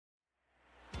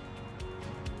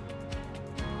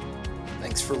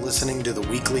Thanks for listening to the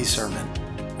weekly sermon.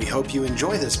 We hope you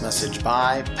enjoy this message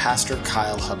by Pastor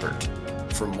Kyle Hubbard.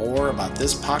 For more about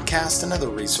this podcast and other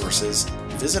resources,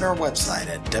 visit our website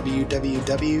at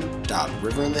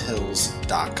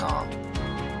www.riverinthehills.com.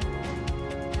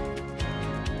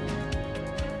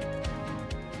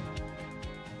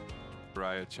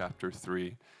 Zechariah chapter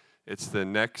 3. It's the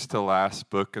next to last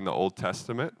book in the Old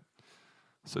Testament.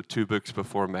 So 2 books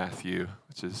before Matthew,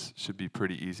 which should be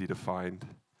pretty easy to find.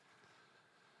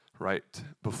 Right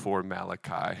before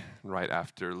Malachi, right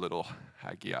after little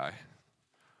Haggai,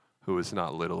 who is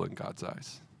not little in God's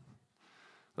eyes.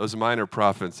 Those minor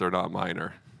prophets are not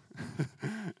minor.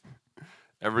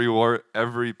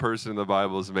 Every person in the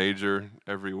Bible is major.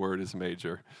 Every word is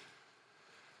major.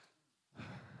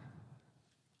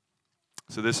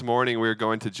 So this morning we're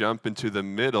going to jump into the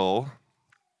middle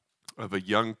of a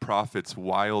young prophet's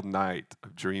wild night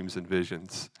of dreams and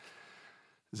visions.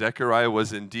 Zechariah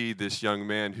was indeed this young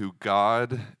man who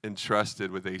God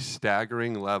entrusted with a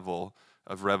staggering level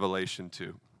of revelation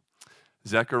to.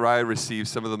 Zechariah received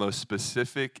some of the most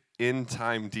specific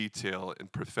end-time detail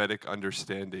and prophetic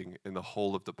understanding in the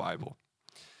whole of the Bible.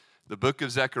 The book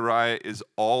of Zechariah is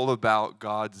all about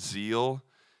God's zeal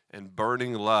and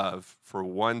burning love for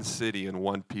one city and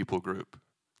one people group,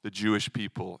 the Jewish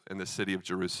people in the city of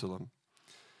Jerusalem.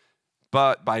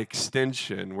 But by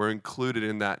extension, we're included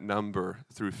in that number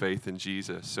through faith in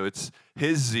Jesus. So it's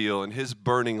his zeal and his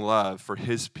burning love for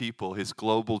his people, his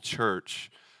global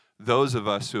church, those of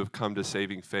us who have come to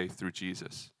saving faith through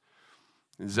Jesus.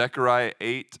 And Zechariah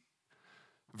 8,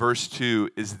 verse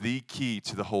 2 is the key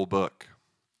to the whole book.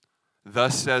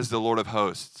 Thus says the Lord of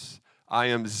hosts, I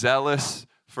am zealous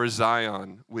for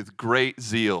Zion with great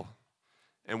zeal,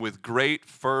 and with great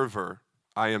fervor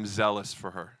I am zealous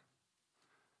for her.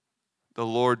 The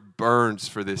Lord burns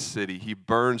for this city. He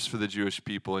burns for the Jewish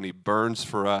people, and he burns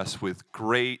for us with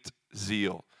great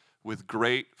zeal, with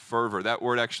great fervor. That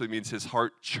word actually means his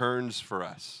heart churns for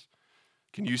us.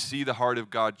 Can you see the heart of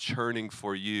God churning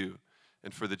for you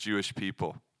and for the Jewish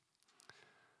people?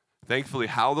 Thankfully,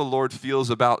 how the Lord feels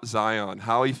about Zion,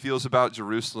 how he feels about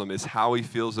Jerusalem, is how he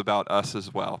feels about us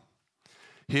as well.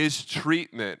 His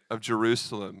treatment of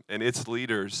Jerusalem and its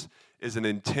leaders is an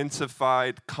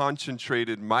intensified,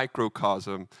 concentrated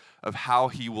microcosm of how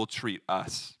he will treat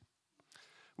us.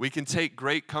 We can take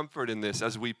great comfort in this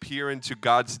as we peer into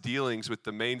God's dealings with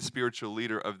the main spiritual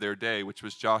leader of their day, which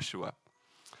was Joshua.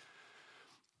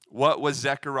 What was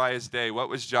Zechariah's day? What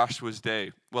was Joshua's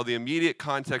day? Well, the immediate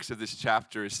context of this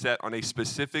chapter is set on a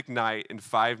specific night in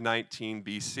 519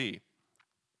 BC,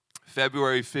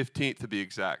 February 15th to be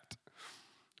exact,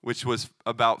 which was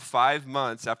about 5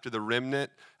 months after the remnant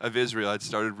of Israel had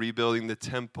started rebuilding the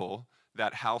temple,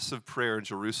 that house of prayer in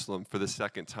Jerusalem, for the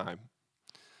second time.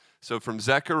 So from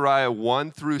Zechariah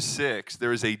 1 through 6,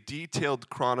 there is a detailed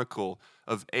chronicle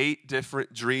of 8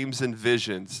 different dreams and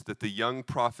visions that the young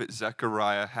prophet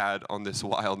Zechariah had on this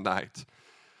wild night.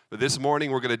 But this morning,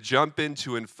 we're going to jump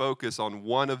into and focus on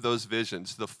one of those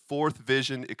visions, the 4th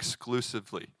vision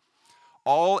exclusively.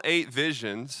 All 8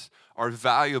 visions are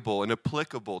valuable and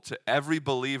applicable to every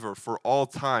believer for all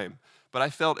time. But I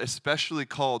felt especially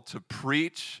called to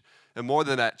preach, and more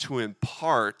than that, to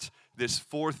impart this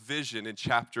 4th vision in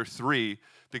chapter 3,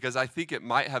 because I think it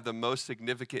might have the most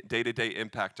significant day-to-day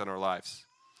impact on our lives.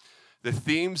 The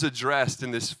themes addressed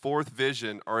in this 4th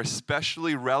vision are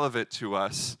especially relevant to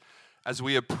us as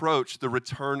we approach the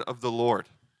return of the Lord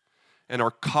and are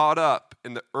caught up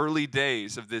in the early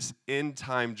days of this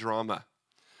end-time drama,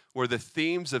 where the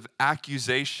themes of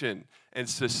accusation and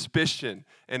suspicion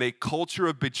and a culture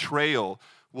of betrayal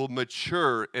will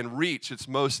mature and reach its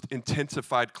most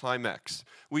intensified climax.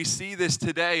 We see this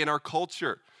today in our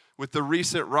culture with the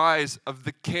recent rise of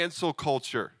the cancel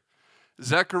culture.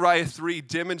 Zechariah 3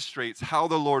 demonstrates how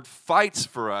the Lord fights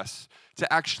for us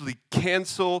to actually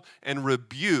cancel and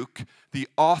rebuke the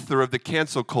author of the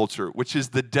cancel culture, which is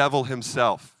the devil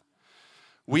himself.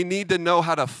 We need to know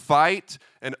how to fight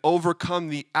and overcome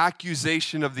the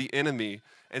accusation of the enemy.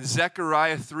 And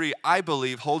Zechariah 3, I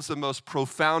believe, holds the most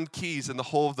profound keys in the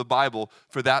whole of the Bible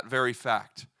for that very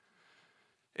fact.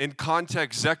 In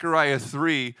context, Zechariah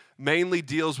 3 mainly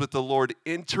deals with the Lord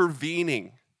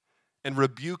intervening and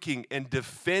rebuking and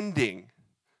defending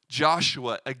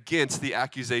Joshua against the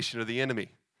accusation of the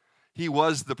enemy. He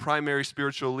was the primary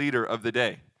spiritual leader of the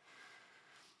day.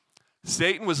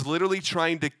 Satan was literally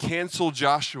trying to cancel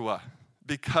Joshua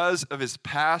because of his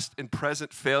past and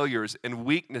present failures and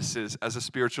weaknesses as a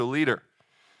spiritual leader.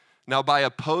 Now, by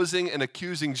opposing and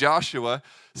accusing Joshua,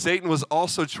 Satan was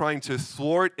also trying to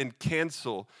thwart and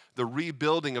cancel the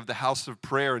rebuilding of the house of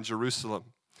prayer in Jerusalem,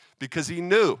 because he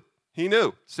knew He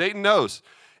knew. Satan knows.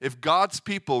 If God's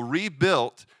people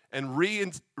rebuilt and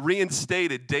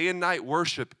reinstated day and night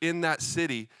worship in that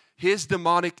city, his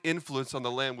demonic influence on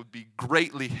the land would be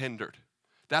greatly hindered.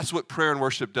 That's what prayer and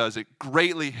worship does. It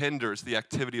greatly hinders the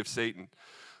activity of Satan.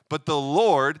 But the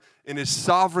Lord, in his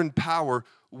sovereign power,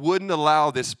 wouldn't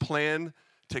allow this plan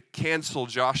to cancel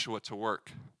Joshua to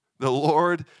work. The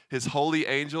Lord, his holy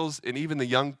angels, and even the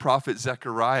young prophet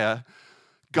Zechariah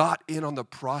got in on the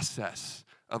process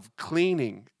of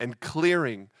cleaning and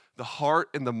clearing the heart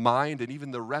and the mind and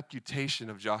even the reputation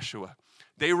of Joshua.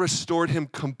 They restored him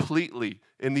completely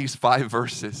in these 5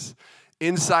 verses,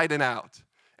 inside and out,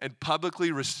 and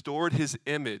publicly restored his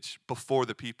image before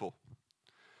the people.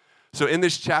 So in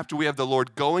this chapter, we have the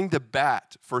Lord going to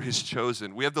bat for his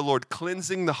chosen. We have the Lord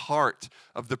cleansing the heart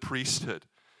of the priesthood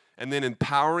and then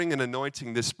empowering and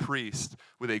anointing this priest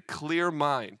with a clear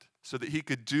mind so that he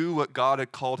could do what God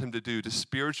had called him to do, to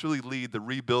spiritually lead the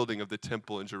rebuilding of the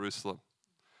temple in Jerusalem.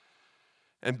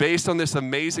 And based on this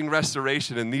amazing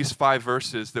restoration in these 5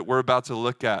 verses that we're about to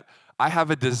look at, I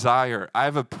have a desire, I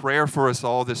have a prayer for us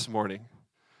all this morning.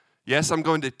 Yes, I'm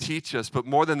going to teach us, but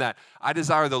more than that, I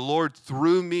desire the Lord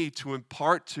through me to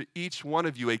impart to each one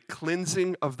of you a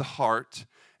cleansing of the heart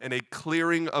and a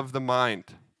clearing of the mind.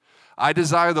 I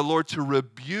desire the Lord to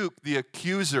rebuke the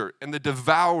accuser and the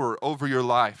devourer over your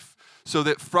life, so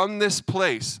that from this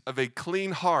place of a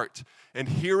clean heart and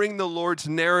hearing the Lord's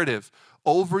narrative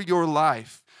over your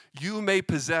life, you may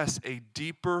possess a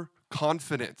deeper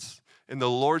confidence in the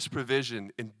Lord's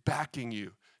provision in backing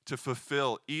you to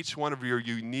fulfill each one of your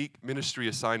unique ministry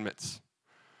assignments.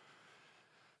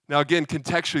 Now again,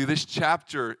 contextually, this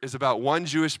chapter is about one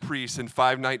Jewish priest in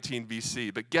 519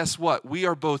 BC. But guess what? We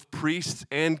are both priests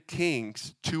and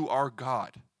kings to our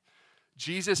God.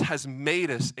 Jesus has made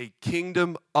us a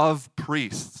kingdom of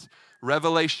priests.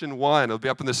 Revelation 1, it'll be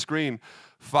up on the screen,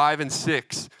 5 and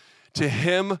 6. To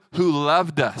him who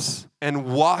loved us and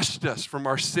washed us from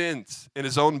our sins in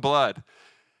his own blood,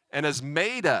 and has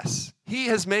made us, he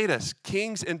has made us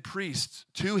kings and priests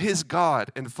to his God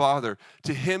and Father.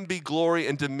 To him be glory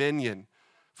and dominion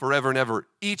forever and ever.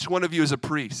 Each one of you is a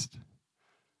priest.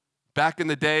 Back in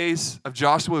the days of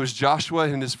Joshua, it was Joshua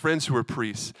and his friends who were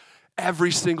priests.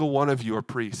 Every single one of you are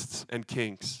priests and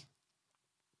kings.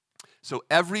 So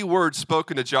every word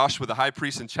spoken to Joshua, the high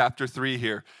priest in chapter 3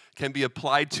 here, can be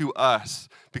applied to us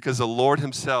because the Lord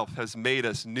himself has made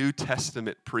us New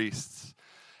Testament priests.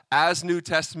 As New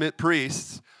Testament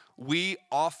priests, we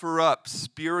offer up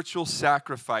spiritual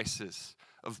sacrifices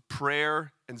of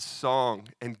prayer and song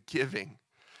and giving.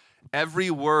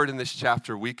 Every word in this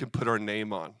chapter we can put our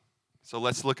name on. So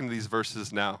let's look into these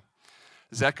verses now.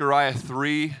 Zechariah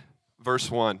 3, verse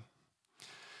 1.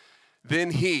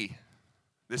 Then he,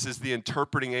 this is the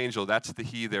interpreting angel, that's the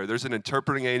he there. There's an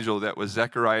interpreting angel that was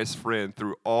Zechariah's friend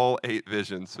through all 8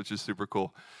 visions, which is super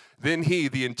cool. Then he,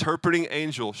 the interpreting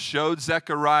angel, showed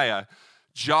Zechariah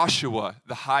Joshua,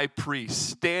 the high priest,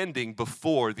 standing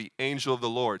before the angel of the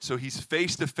Lord. So he's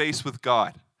face to face with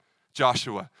God,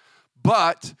 Joshua.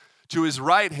 But to his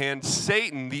right hand,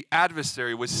 Satan, the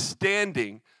adversary, was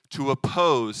standing to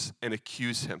oppose and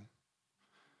accuse him.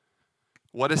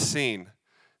 What a scene.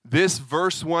 This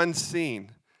verse 1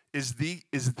 scene is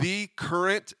the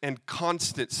current and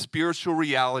constant spiritual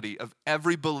reality of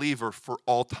every believer for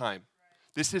all time.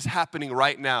 This is happening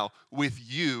right now with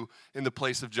you in the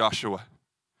place of Joshua.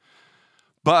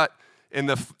 But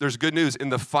there's good news. In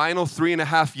the final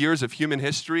 3.5 years of human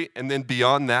history, and then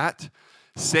beyond that,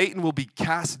 Satan will be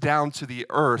cast down to the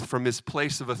earth from his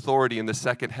place of authority in the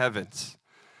second heavens.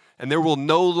 And there will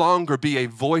no longer be a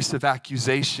voice of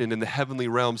accusation in the heavenly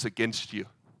realms against you.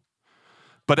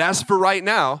 But as for right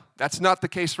now, that's not the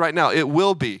case right now. It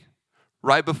will be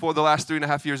right before the last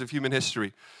 3.5 years of human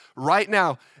history. Right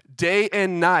now, day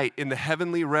and night in the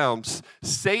heavenly realms,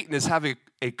 Satan is having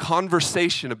a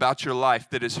conversation about your life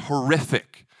that is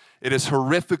horrific. It is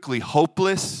horrifically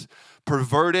hopeless,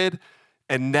 perverted,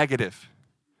 and negative.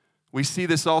 We see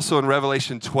this also in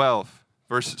Revelation 12,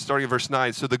 starting in verse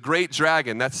 9. So the great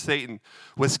dragon, that's Satan,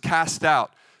 was cast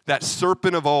out, that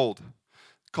serpent of old,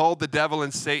 called the devil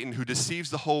and Satan, who deceives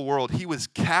the whole world. He was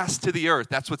cast to the earth.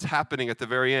 That's what's happening at the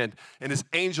very end. And his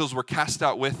angels were cast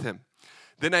out with him.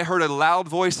 Then I heard a loud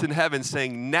voice in heaven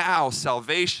saying, now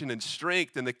salvation and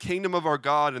strength and the kingdom of our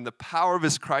God and the power of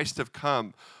his Christ have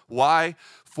come. Why?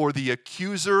 For the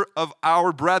accuser of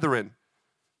our brethren.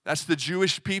 That's the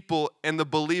Jewish people and the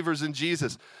believers in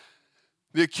Jesus.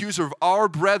 The accuser of our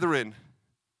brethren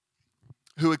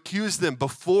who accused them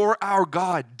before our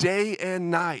God day and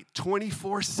night,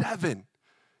 24/7.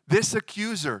 This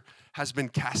accuser has been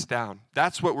cast down.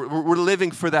 That's what we're living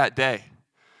for that day.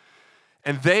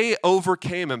 And they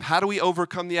overcame him. How do we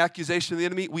overcome the accusation of the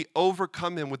enemy? We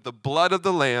overcome him with the blood of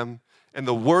the Lamb and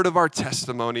the word of our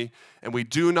testimony, and we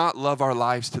do not love our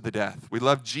lives to the death. We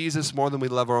love Jesus more than we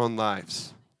love our own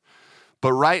lives.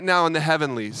 But right now in the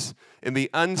heavenlies, in the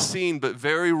unseen but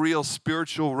very real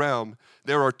spiritual realm,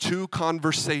 there are two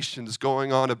conversations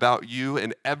going on about you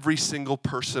and every single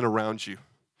person around you.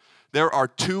 There are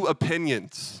two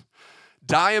opinions,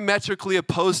 diametrically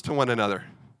opposed to one another,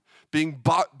 being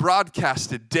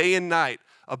broadcasted day and night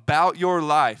about your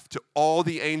life to all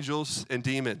the angels and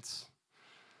demons.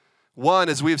 One,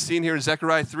 as we have seen here in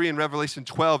Zechariah 3 and Revelation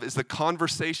 12, is the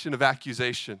conversation of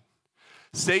accusation.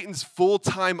 Satan's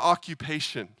full-time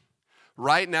occupation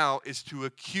right now is to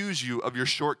accuse you of your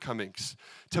shortcomings,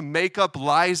 to make up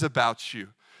lies about you,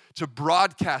 to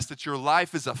broadcast that your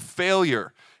life is a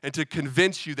failure, and to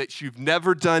convince you that you've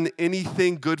never done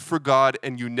anything good for God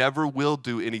and you never will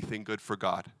do anything good for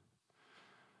God.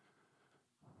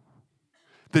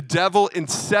 The devil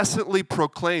incessantly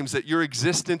proclaims that your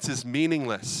existence is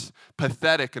meaningless,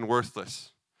 pathetic, and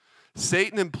worthless.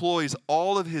 Satan employs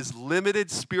all of his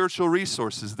limited spiritual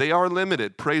resources. They are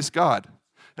limited, praise God.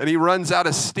 And he runs out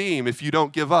of steam if you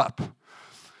don't give up.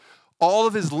 All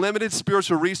of his limited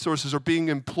spiritual resources are being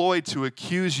employed to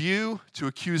accuse you, to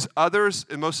accuse others,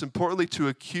 and most importantly, to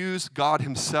accuse God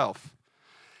himself.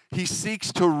 He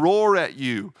seeks to roar at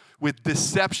you with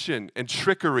deception and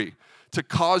trickery, to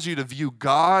cause you to view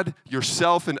God,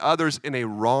 yourself, and others in a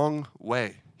wrong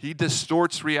way. He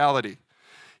distorts reality.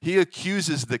 He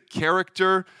accuses the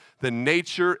character, the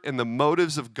nature, and the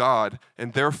motives of God,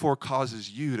 and therefore causes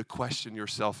you to question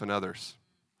yourself and others.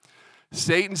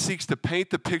 Satan seeks to paint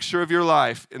the picture of your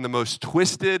life in the most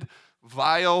twisted,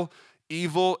 vile,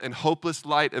 evil, and hopeless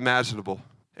light imaginable,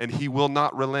 and he will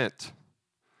not relent.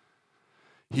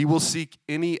 He will seek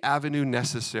any avenue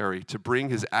necessary to bring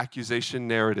his accusation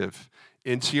narrative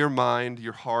into your mind,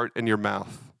 your heart, and your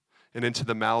mouth, and into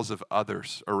the mouths of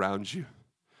others around you.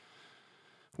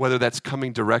 Whether that's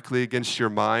coming directly against your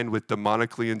mind with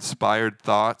demonically inspired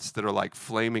thoughts that are like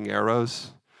flaming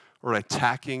arrows, or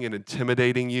attacking and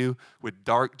intimidating you with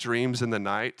dark dreams in the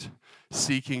night,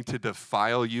 seeking to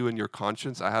defile you and your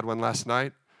conscience. I had one last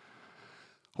night.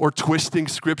 Or twisting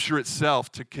Scripture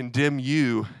itself to condemn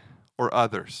you or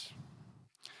others.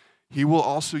 He will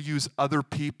also use other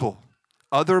people,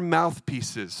 other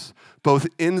mouthpieces, both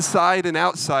inside and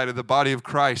outside of the body of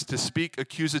Christ, to speak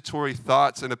accusatory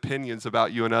thoughts and opinions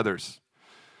about you and others.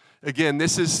 Again,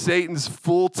 this is Satan's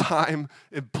full-time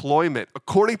employment,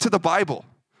 according to the Bible.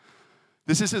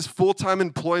 This is his full-time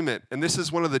employment, and this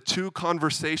is one of the two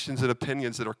conversations and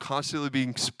opinions that are constantly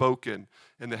being spoken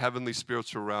in the heavenly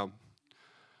spiritual realm.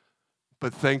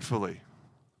 But thankfully,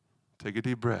 take a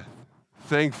deep breath.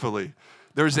 Thankfully,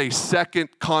 there's a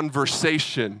second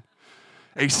conversation,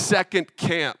 a second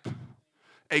camp,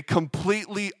 a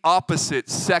completely opposite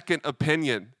second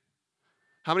opinion.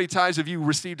 How many times have you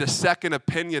received a second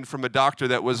opinion from a doctor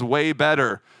that was way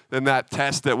better than that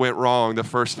test that went wrong the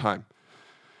first time?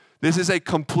 This is a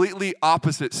completely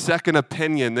opposite second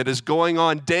opinion that is going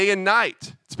on day and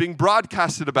night. It's being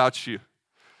broadcasted about you.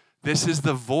 This is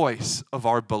the voice of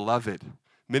our beloved.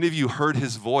 Many of you heard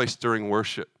his voice during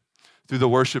worship, through the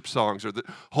worship songs or the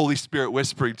Holy Spirit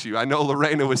whispering to you. I know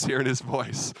Lorena was hearing his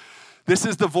voice. This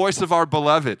is the voice of our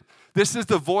beloved. This is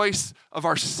the voice of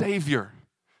our Savior.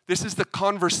 This is the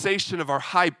conversation of our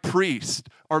high priest,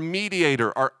 our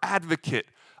mediator, our advocate,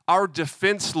 our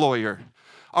defense lawyer,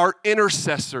 our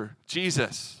intercessor,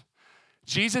 Jesus.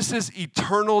 Jesus'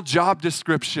 eternal job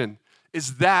description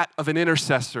is that of an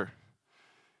intercessor.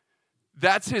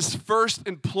 That's his first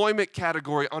employment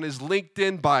category on his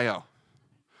LinkedIn bio.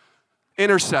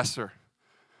 Intercessor.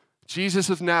 Jesus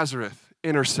of Nazareth,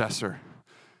 intercessor.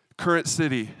 Current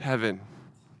city, heaven.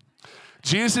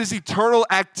 Jesus' eternal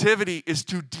activity is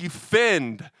to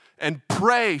defend and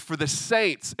pray for the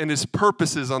saints and his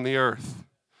purposes on the earth.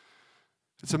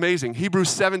 It's amazing. Hebrews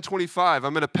 7:25.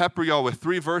 I'm going to pepper y'all with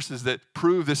 3 verses that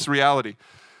prove this reality.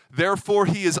 Therefore,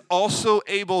 he is also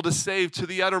able to save to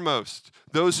the uttermost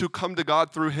those who come to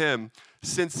God through him,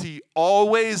 since he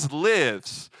always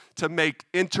lives to make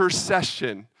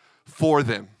intercession for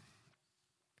them.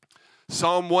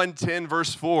 Psalm 110,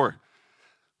 verse 4.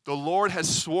 The Lord has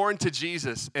sworn to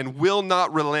Jesus and will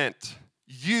not relent.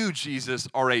 You, Jesus,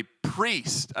 are a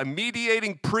priest, a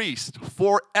mediating priest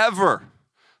forever,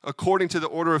 according to the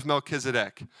order of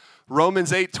Melchizedek.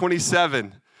 Romans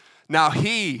 8:27. Now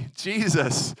he,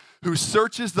 Jesus, who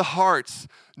searches the hearts,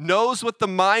 knows what the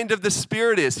mind of the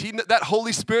Spirit is. That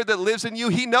Holy Spirit that lives in you,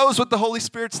 he knows what the Holy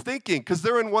Spirit's thinking because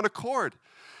they're in one accord.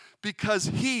 Because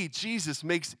he, Jesus,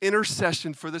 makes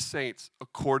intercession for the saints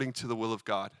according to the will of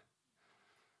God.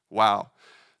 Wow.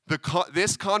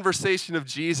 This conversation of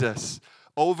Jesus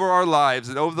over our lives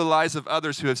and over the lives of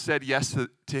others who have said yes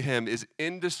to him is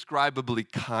indescribably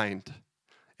kind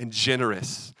and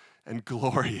generous and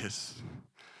glorious.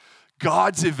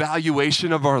 God's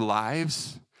evaluation of our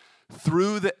lives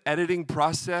through the editing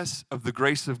process of the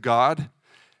grace of God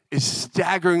is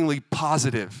staggeringly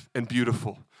positive and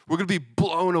beautiful. We're going to be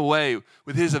blown away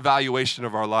with his evaluation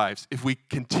of our lives if we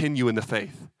continue in the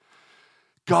faith.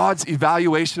 God's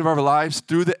evaluation of our lives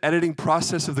through the editing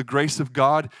process of the grace of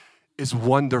God is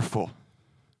wonderful.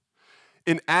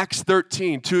 In Acts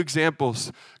 13, 2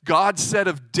 examples, God said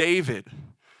of David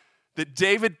that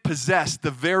David possessed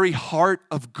the very heart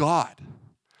of God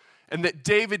and that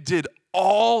David did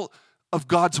all of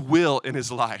God's will in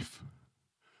his life.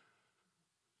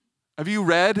 Have you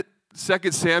read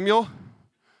 2 Samuel?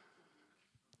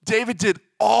 David did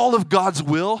all of God's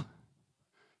will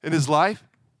in his life.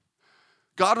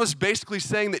 God was basically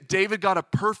saying that David got a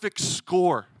perfect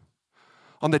score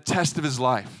on the test of his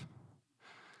life.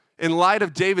 In light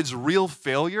of David's real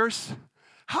failures,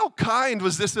 how kind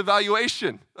was this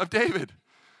evaluation of David?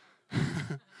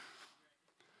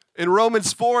 In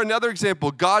Romans 4, another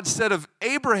example, God said of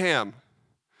Abraham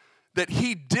that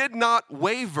he did not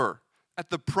waver at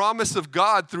the promise of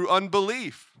God through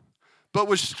unbelief, but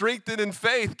was strengthened in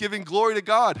faith, giving glory to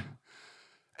God.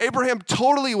 Abraham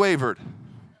totally wavered.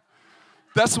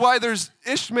 That's why there's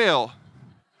Ishmael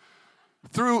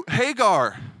through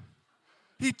Hagar.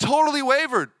 He totally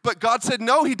wavered, but God said,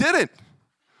 no, he didn't.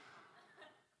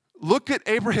 Look at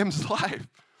Abraham's life.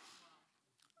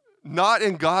 Not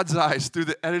in God's eyes through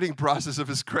the editing process of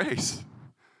his grace.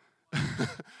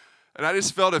 And I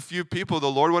just felt a few people, the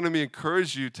Lord wanted me to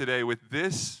encourage you today with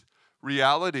this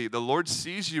reality. The Lord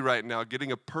sees you right now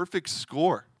getting a perfect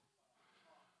score.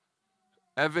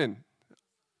 Evan,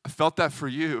 I felt that for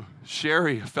you.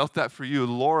 Sherry, I felt that for you.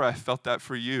 Laura, I felt that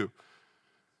for you.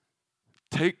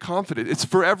 Take confidence. It's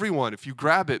for everyone if you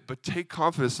grab it, but take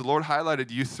confidence. The Lord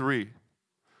highlighted you three.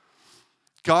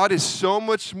 God is so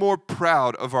much more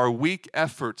proud of our weak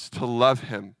efforts to love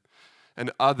him and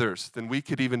others than we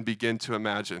could even begin to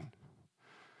imagine.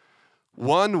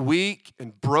 One weak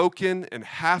and broken and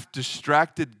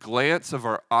half-distracted glance of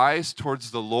our eyes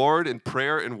towards the Lord in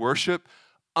prayer and worship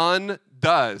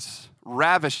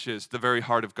ravishes the very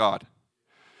heart of God.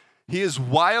 He is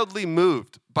wildly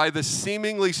moved by the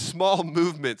seemingly small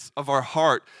movements of our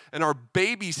heart and our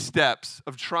baby steps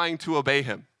of trying to obey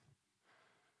him.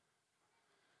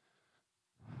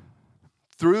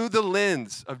 Through the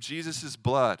lens of Jesus'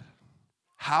 blood,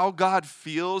 how God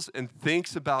feels and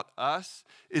thinks about us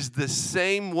is the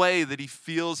same way that he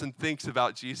feels and thinks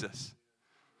about Jesus.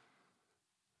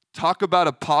 Talk about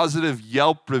a positive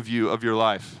Yelp review of your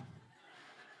life.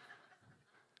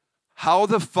 How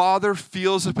the Father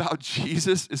feels about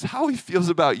Jesus is how he feels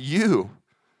about you.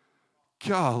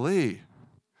 Golly.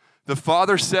 The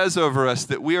Father says over us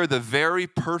that we are the very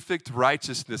perfect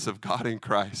righteousness of God in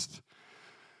Christ.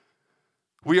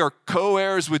 We are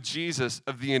co-heirs with Jesus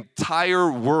of the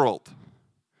entire world.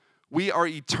 We are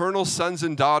eternal sons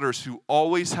and daughters who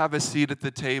always have a seat at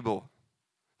the table,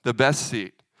 the best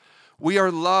seat. We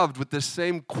are loved with the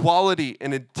same quality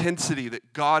and intensity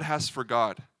that God has for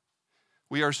God.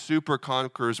 We are super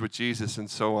conquerors with Jesus and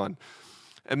so on.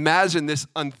 Imagine this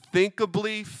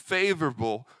unthinkably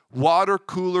favorable water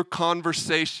cooler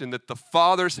conversation that the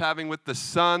Father's having with the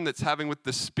Son, that's having with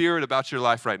the Spirit about your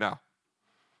life right now.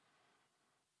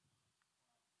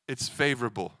 It's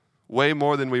favorable, way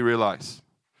more than we realize.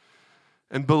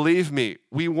 And believe me,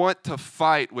 we want to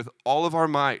fight with all of our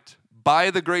might,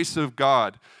 by the grace of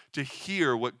God, to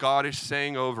hear what God is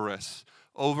saying over us,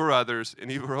 over others, and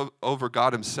even over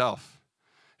God himself.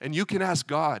 And you can ask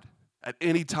God at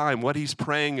any time what he's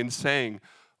praying and saying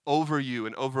over you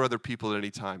and over other people at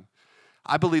any time.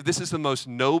 I believe this is the most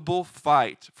noble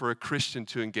fight for a Christian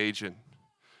to engage in,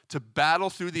 to battle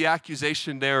through the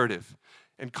accusation narrative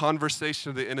and conversation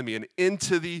of the enemy and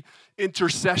into the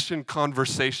intercession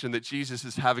conversation that Jesus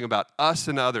is having about us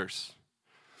and others.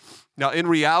 Now, in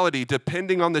reality,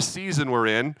 depending on the season we're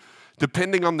in,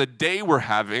 depending on the day we're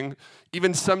having,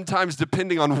 even sometimes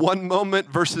depending on one moment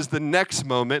versus the next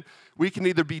moment, we can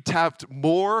either be tapped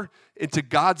more into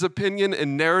God's opinion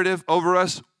and narrative over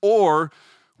us, or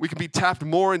we can be tapped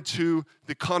more into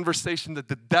the conversation that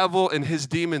the devil and his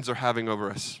demons are having over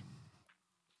us.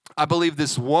 I believe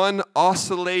this one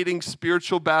oscillating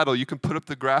spiritual battle, you can put up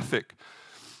the graphic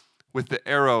with the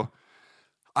arrow.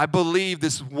 I believe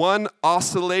this one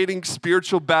oscillating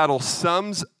spiritual battle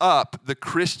sums up the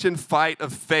Christian fight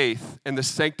of faith and the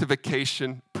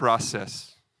sanctification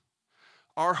process.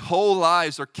 Our whole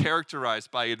lives are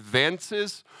characterized by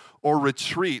advances or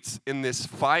retreats in this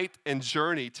fight and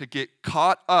journey to get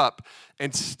caught up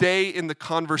and stay in the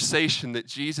conversation that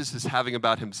Jesus is having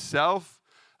about himself,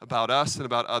 about us, and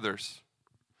about others.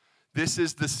 This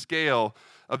is the scale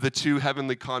of the two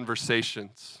heavenly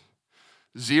conversations.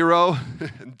 0,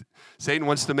 Satan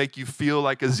wants to make you feel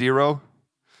like a 0.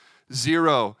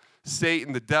 0,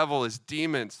 Satan, the devil, his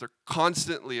demons, they're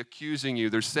constantly accusing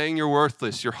you. They're saying you're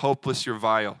worthless, you're hopeless, you're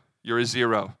vile, you're a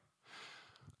 0.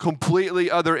 Completely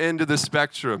other end of the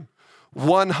spectrum.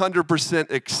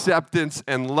 100% acceptance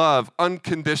and love,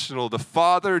 unconditional. The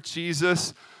Father,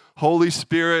 Jesus, Holy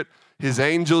Spirit, his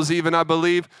angels even, I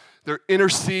believe, they're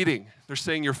interceding. They're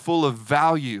saying you're full of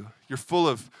value. You're full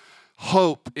of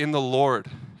hope in the Lord,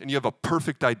 and you have a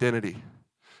perfect identity.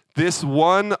 This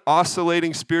one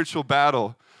oscillating spiritual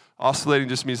battle, oscillating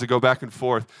just means to go back and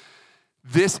forth.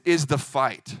 This is the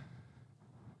fight.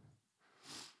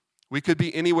 We could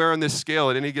be anywhere on this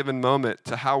scale at any given moment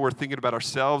to how we're thinking about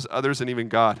ourselves, others, and even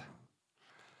God.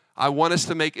 I want us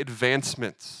to make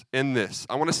advancements in this.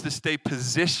 I want us to stay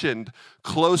positioned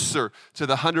closer to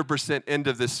the 100% end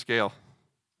of this scale.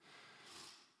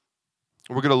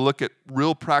 We're going to look at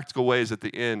real practical ways at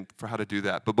the end for how to do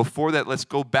that. But before that, let's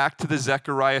go back to the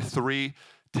Zechariah 3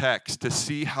 text to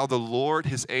see how the Lord,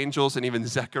 his angels, and even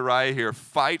Zechariah here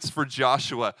fights for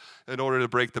Joshua in order to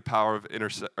break the power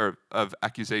of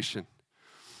accusation.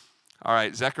 All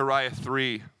right, Zechariah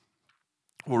 3,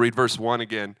 we'll read verse 1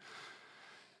 again.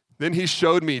 Then he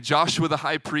showed me Joshua the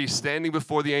high priest standing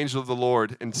before the angel of the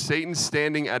Lord, and Satan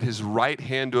standing at his right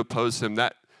hand to oppose him.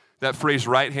 That phrase,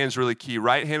 right hand, is really key.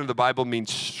 Right hand in the Bible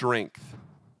means strength,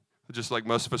 just like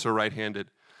most of us are right-handed.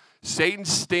 Satan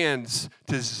stands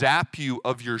to zap you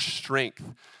of your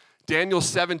strength. Daniel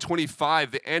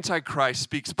 7:25, the Antichrist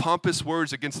speaks pompous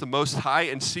words against the Most High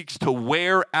and seeks to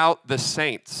wear out the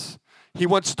saints. He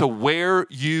wants to wear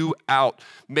you out,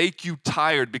 make you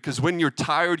tired, because when you're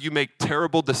tired, you make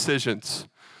terrible decisions.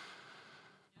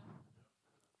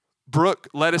 Brooke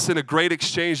led us in a great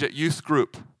exchange at youth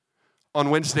group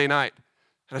on Wednesday night.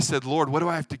 And I said, Lord, what do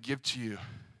I have to give to you?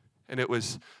 And it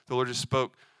was, the Lord just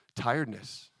spoke,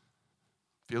 tiredness,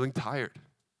 feeling tired.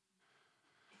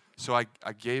 So I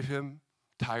gave him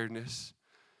tiredness,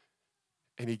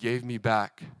 and he gave me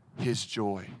back his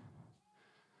joy.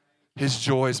 His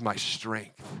joy is my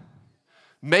strength.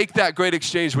 Make that great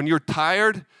exchange. When you're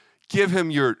tired, give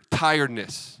him your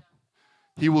tiredness.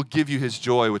 He will give you his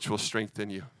joy, which will strengthen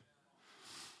you.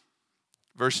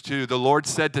 Verse 2, the Lord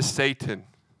said to Satan,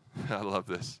 I love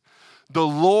this, the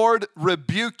Lord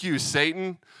rebuke you,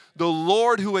 Satan. The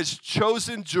Lord who has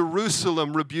chosen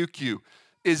Jerusalem rebuke you.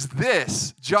 Is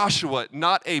this, Joshua,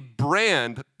 not a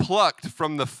brand plucked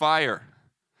from the fire?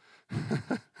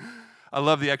 I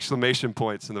love the exclamation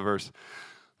points in the verse.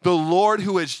 The Lord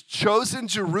who has chosen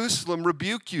Jerusalem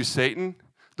rebuke you, Satan.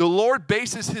 The Lord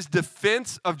bases his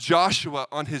defense of Joshua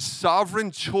on his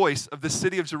sovereign choice of the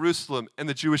city of Jerusalem and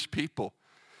the Jewish people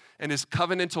and his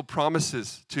covenantal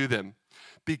promises to them.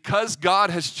 Because God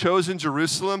has chosen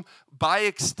Jerusalem, by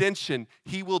extension,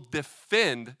 he will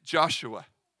defend Joshua.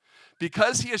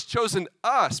 Because he has chosen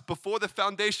us before the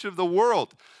foundation of the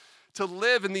world to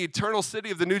live in the eternal city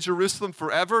of the New Jerusalem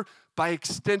forever, by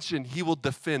extension, he will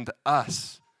defend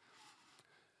us.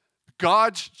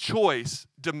 God's choice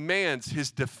demands his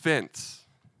defense.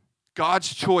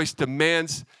 God's choice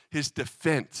demands his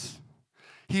defense.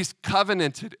 He's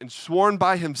covenanted and sworn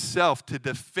by himself to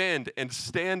defend and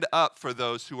stand up for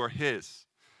those who are his.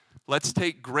 Let's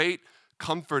take great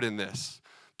comfort in this.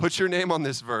 Put your name on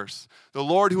this verse. The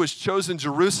Lord who has chosen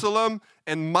Jerusalem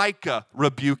and Micah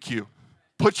rebuke you.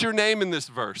 Put your name in this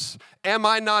verse. Am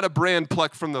I not a brand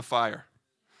plucked from the fire?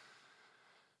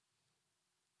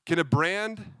 Can a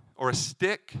brand or a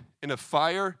stick in a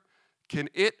fire, can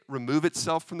it remove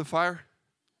itself from the fire?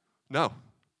 No.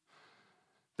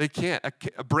 They can't.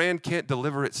 A brand can't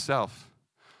deliver itself.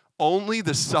 Only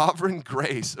the sovereign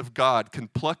grace of God can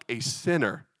pluck a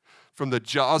sinner from the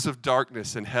jaws of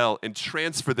darkness and hell and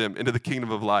transfer them into the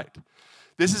kingdom of light.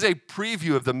 This is a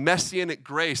preview of the messianic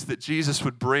grace that Jesus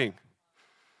would bring.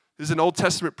 This is an Old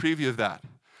Testament preview of that.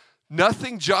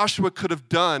 Nothing Joshua could have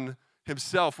done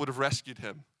himself would have rescued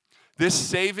him. This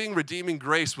saving, redeeming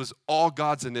grace was all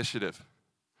God's initiative,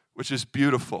 which is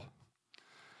beautiful.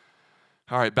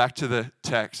 All right, back to the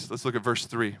text. Let's look at verse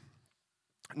 3.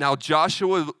 Now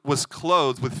Joshua was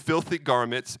clothed with filthy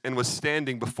garments and was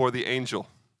standing before the angel.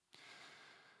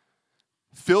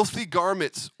 Filthy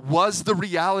garments was the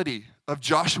reality of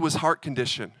Joshua's heart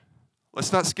condition.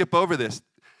 Let's not skip over this.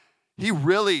 He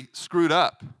really screwed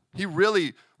up. He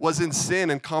really was in sin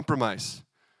and compromise.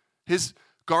 His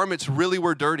garments really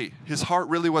were dirty. His heart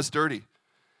really was dirty.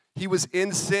 He was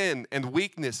in sin and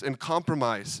weakness and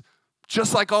compromise,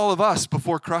 just like all of us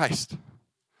before Christ.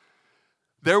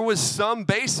 There was some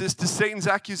basis to Satan's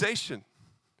accusation,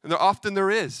 and often there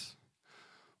is.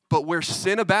 But where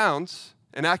sin abounds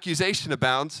and accusation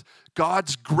abounds,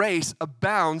 God's grace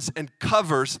abounds and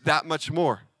covers that much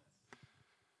more.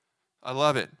 I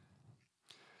love it.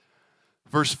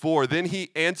 Verse 4, then he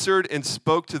answered and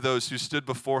spoke to those who stood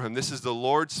before him. This is the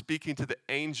Lord speaking to the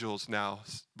angels now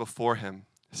before him,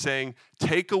 saying,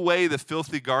 take away the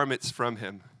filthy garments from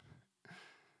him.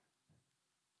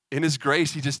 In his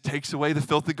grace, he just takes away the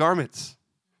filthy garments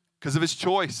because of his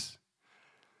choice.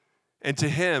 And to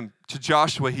him, to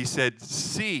Joshua, he said,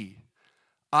 see,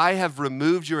 I have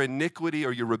removed your iniquity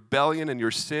or your rebellion and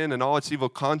your sin and all its evil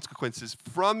consequences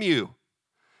from you,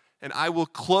 and I will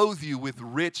clothe you with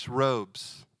rich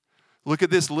robes. Look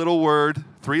at this little word,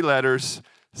 3 letters,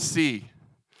 see.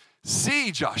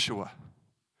 See, Joshua,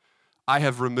 I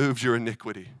have removed your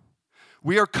iniquity.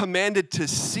 We are commanded to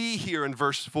see here in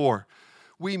verse 4.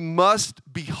 We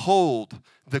must behold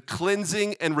the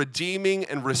cleansing and redeeming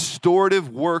and restorative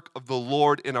work of the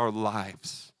Lord in our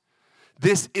lives.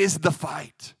 This is the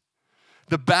fight.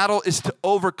 The battle is to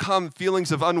overcome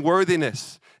feelings of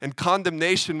unworthiness and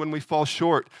condemnation when we fall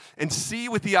short and see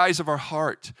with the eyes of our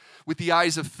heart, with the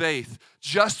eyes of faith,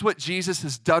 just what Jesus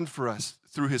has done for us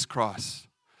through his cross.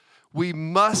 We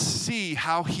must see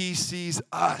how he sees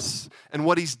us and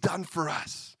what he's done for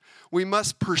us. We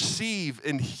must perceive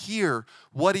and hear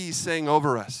what he's saying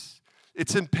over us.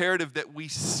 It's imperative that we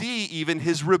see even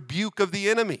his rebuke of the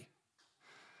enemy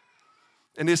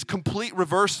and his complete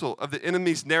reversal of the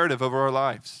enemy's narrative over our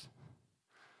lives.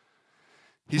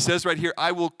 He says right here,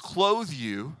 I will clothe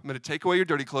you. I'm going to take away your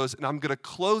dirty clothes, and I'm going to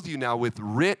clothe you now with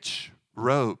rich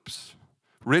robes.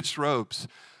 Rich robes.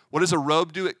 What does a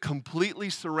robe do? It completely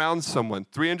surrounds someone,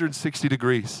 360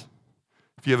 degrees.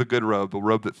 If you have a good robe, a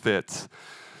robe that fits.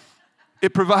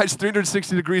 It provides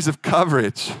 360 degrees of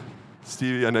coverage.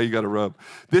 Stevie, I know you got a robe.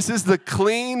 This is the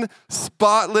clean,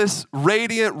 spotless,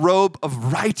 radiant robe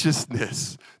of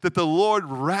righteousness that the Lord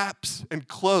wraps and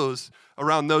clothes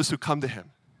around those who come to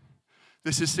him.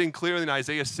 This is seen clearly in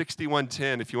Isaiah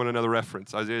 61:10, if you want another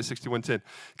reference. Isaiah 61:10.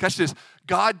 Catch this.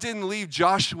 God didn't leave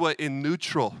Joshua in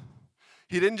neutral.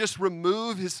 He didn't just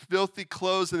remove his filthy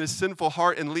clothes and his sinful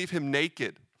heart and leave him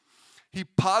naked. He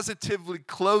positively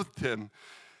clothed him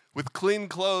with clean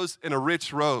clothes and a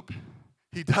rich robe.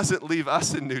 He doesn't leave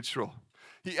us in neutral.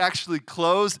 He actually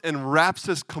clothes and wraps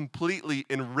us completely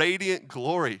in radiant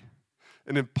glory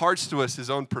and imparts to us his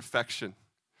own perfection.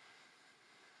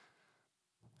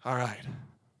 All right,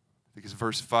 I think it's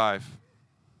verse 5.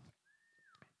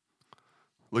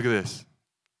 Look at this.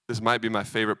 This might be my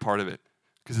favorite part of it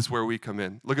because it's where we come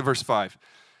in. Look at verse 5.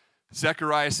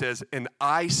 Zechariah says, and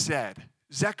I said,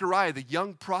 Zechariah, the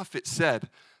young prophet, said,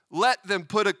 let them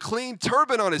put a clean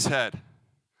turban on his head.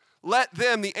 Let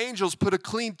them, the angels, put a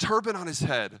clean turban on his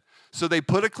head. So they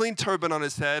put a clean turban on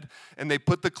his head, and they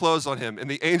put the clothes on him. And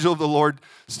the angel of the Lord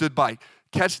stood by.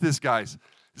 Catch this, guys.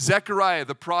 Zechariah,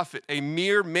 the prophet, a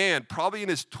mere man, probably in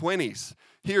his 20s.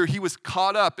 Here, he was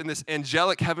caught up in this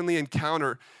angelic heavenly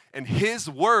encounter, and his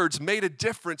words made a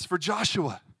difference for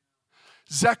Joshua.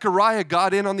 Zechariah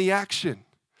got in on the action.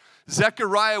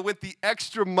 Zechariah went the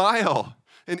extra mile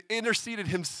and interceded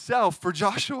himself for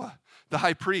Joshua, the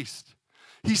high priest.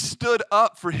 He stood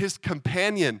up for his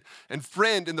companion and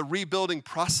friend in the rebuilding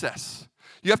process.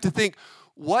 You have to think,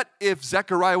 what if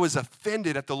Zechariah was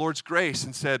offended at the Lord's grace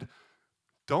and said,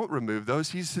 don't remove those,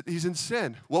 he's in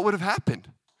sin? What would have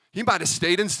happened? He might have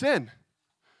stayed in sin.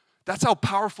 That's how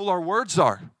powerful our words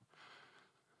are.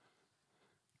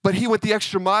 But he went the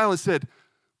extra mile and said,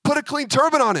 put a clean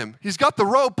turban on him. He's got the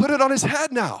robe, put it on his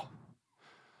head now.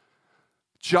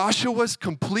 Joshua's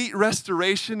complete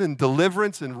restoration and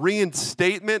deliverance and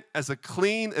reinstatement as a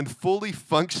clean and fully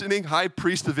functioning high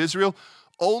priest of Israel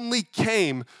only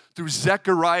came through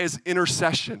Zechariah's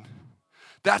intercession.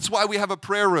 That's why we have a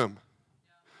prayer room.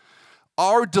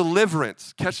 Our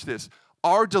deliverance, catch this,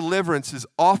 our deliverance is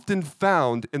often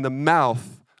found in the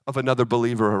mouth of another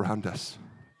believer around us.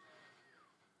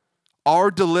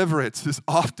 Our deliverance is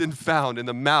often found in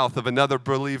the mouth of another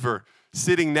believer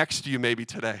sitting next to you maybe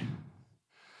today.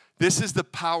 This is the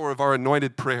power of our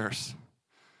anointed prayers.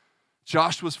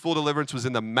 Joshua's full deliverance was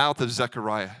in the mouth of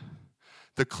Zechariah.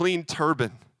 The clean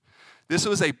turban. This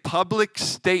was a public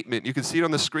statement. You can see it on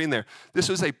the screen there. This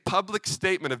was a public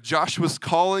statement of Joshua's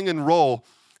calling and role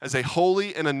as a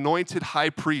holy and anointed high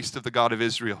priest of the God of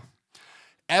Israel.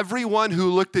 Everyone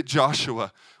who looked at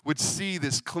Joshua would see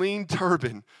this clean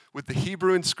turban with the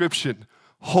Hebrew inscription,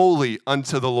 holy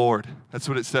unto the Lord. That's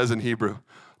what it says in Hebrew.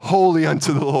 Holy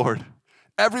unto the Lord.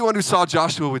 Everyone who saw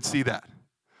Joshua would see that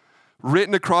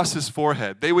written across his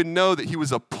forehead. They would know that he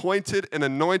was appointed and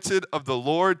anointed of the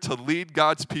Lord to lead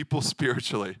God's people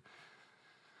spiritually.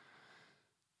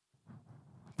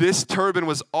 This turban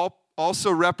was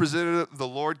also representative of the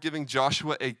Lord giving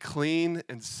Joshua a clean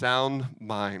and sound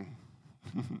mind.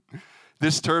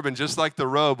 This turban, just like the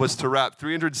robe, was to wrap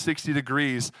 360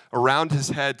 degrees around his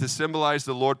head to symbolize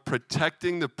the Lord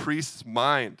protecting the priest's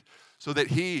mind so that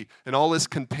he and all his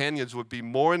companions would be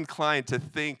more inclined to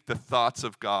think the thoughts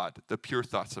of God, the pure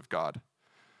thoughts of God.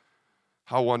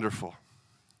 How wonderful.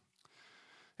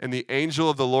 And the angel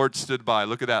of the Lord stood by.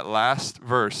 Look at that last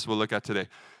verse we'll look at today.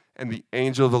 And the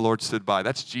angel of the Lord stood by.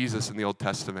 That's Jesus in the Old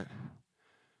Testament.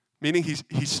 Meaning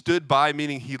he stood by,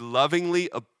 meaning he lovingly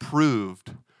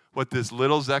approved what this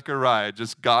little Zechariah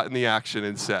just got in the action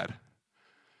and said.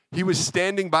 He was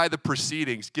standing by the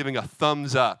proceedings, giving a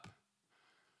thumbs up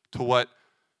to what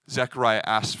Zechariah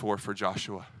asked for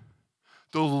Joshua.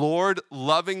 The Lord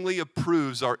lovingly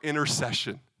approves our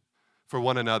intercession for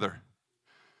one another.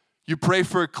 You pray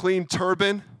for a clean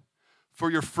turban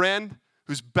for your friend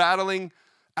who's battling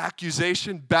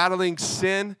accusation, battling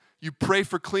sin. You pray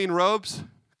for clean robes.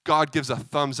 God gives a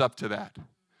thumbs up to that.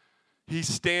 He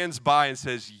stands by and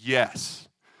says, yes,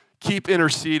 keep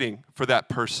interceding for that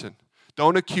person.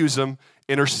 Don't accuse him,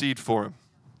 intercede for him.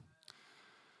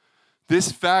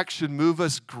 This fact should move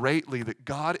us greatly that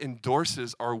God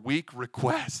endorses our weak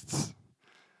requests.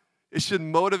 It should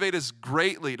motivate us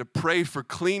greatly to pray for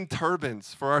clean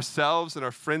turbans for ourselves and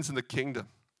our friends in the kingdom.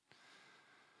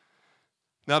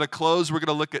 Now to close, we're going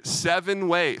to look at 7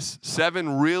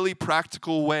 really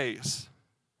practical ways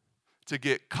to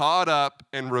get caught up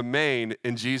and remain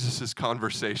in Jesus'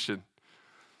 conversation.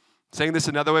 Saying this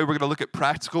another way, we're going to look at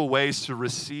practical ways to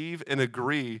receive and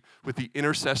agree with the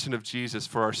intercession of Jesus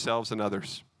for ourselves and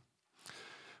others.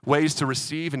 Ways to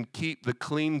receive and keep the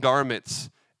clean garments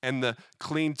and the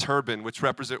clean turban, which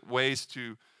represent ways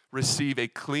to receive a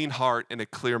clean heart and a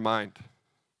clear mind.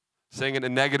 Saying in a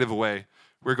negative way,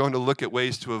 we're going to look at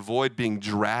ways to avoid being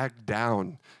dragged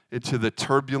down into the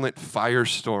turbulent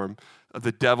firestorm of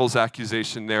the devil's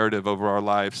accusation narrative over our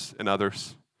lives and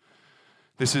others.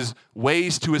 This is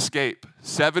ways to escape,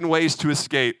 7 ways to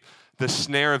escape the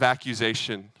snare of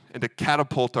accusation and to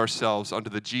catapult ourselves onto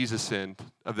the Jesus end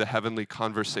of the heavenly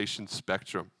conversation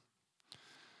spectrum.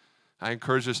 I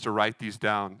encourage us to write these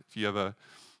down if you have a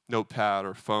notepad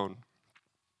or phone.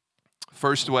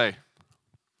 First way,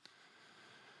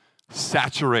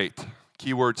 saturate.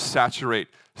 Keyword saturate.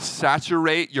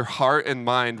 Saturate your heart and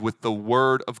mind with the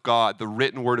Word of God, the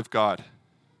written Word of God,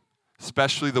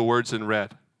 especially the words in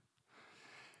red.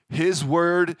 His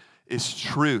word is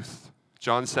truth,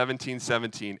 John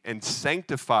 17:17, and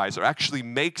sanctifies, or actually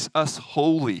makes us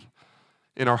holy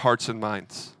in our hearts and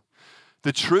minds.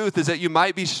 The truth is that you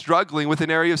might be struggling with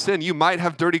an area of sin. You might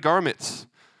have dirty garments.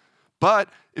 But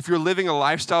if you're living a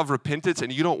lifestyle of repentance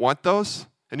and you don't want those,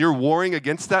 and you're warring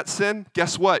against that sin,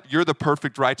 guess what? You're the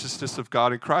perfect righteousness of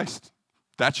God in Christ.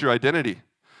 That's your identity.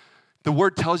 The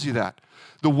word tells you that.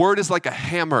 The word is like a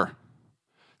hammer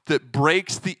that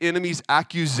breaks the enemy's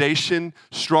accusation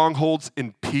strongholds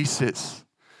in pieces.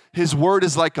 His word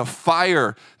is like a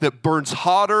fire that burns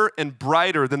hotter and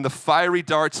brighter than the fiery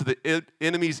darts of the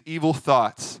enemy's evil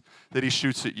thoughts that he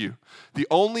shoots at you. The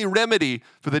only remedy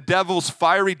for the devil's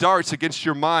fiery darts against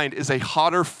your mind is a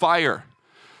hotter fire.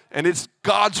 And it's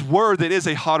God's word that is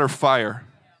a hotter fire.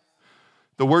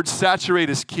 The word saturate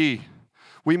is key.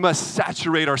 We must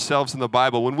saturate ourselves in the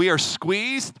Bible. When we are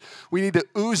squeezed, we need to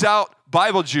ooze out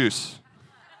Bible juice.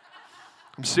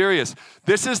 I'm serious.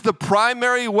 This is the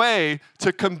primary way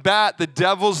to combat the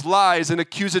devil's lies and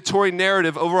accusatory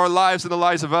narrative over our lives and the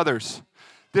lives of others.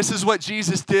 This is what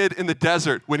Jesus did in the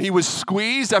desert. When he was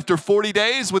squeezed after 40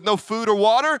 days with no food or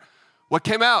water, what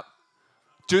came out?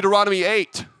 Deuteronomy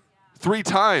 8, 3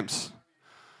 times.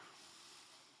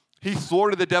 He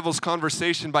thwarted the devil's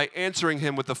conversation by answering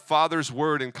him with the Father's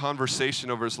word in conversation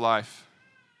over his life.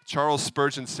 Charles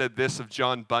Spurgeon said this of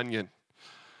John Bunyan.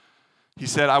 He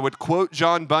said, I would quote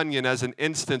John Bunyan as an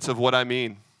instance of what I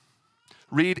mean.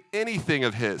 Read anything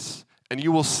of his, and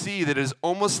you will see that it is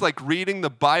almost like reading the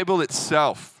Bible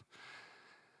itself.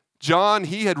 John,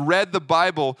 he had read the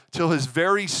Bible till his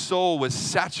very soul was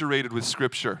saturated with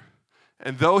Scripture.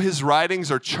 And though his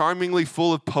writings are charmingly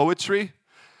full of poetry,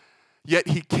 yet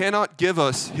he cannot give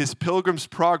us his Pilgrim's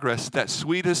Progress, that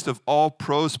sweetest of all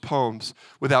prose poems,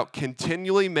 without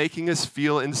continually making us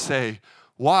feel and say,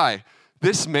 why?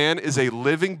 This man is a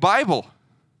living Bible.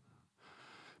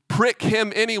 Prick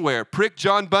him anywhere. Prick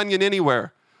John Bunyan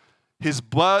anywhere. His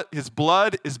blood is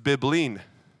bibline.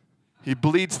 He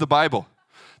bleeds the Bible.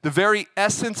 The very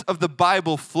essence of the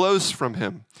Bible flows from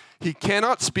him. He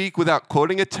cannot speak without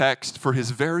quoting a text, for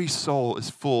his very soul is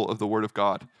full of the Word of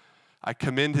God. I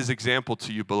commend his example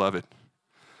to you, beloved.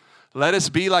 Let us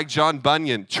be like John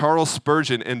Bunyan, Charles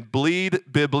Spurgeon, and bleed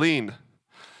bibline.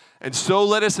 And so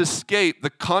let us escape the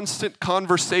constant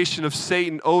conversation of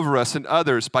Satan over us and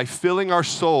others by filling our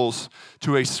souls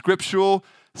to a scriptural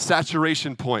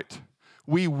saturation point.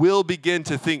 We will begin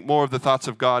to think more of the thoughts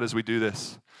of God as we do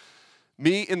this.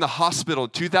 Me in the hospital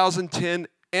in 2010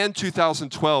 and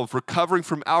 2012, recovering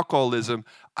from alcoholism,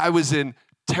 I was in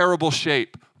terrible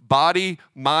shape. Body,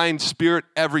 mind, spirit,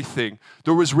 everything.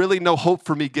 There was really no hope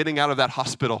for me getting out of that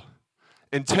hospital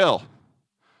until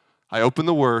I opened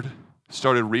the Word,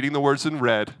 started reading the words in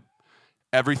red,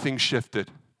 everything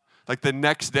shifted. Like the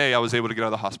next day, I was able to get out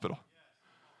of the hospital.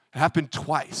 It happened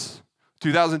twice,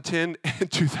 2010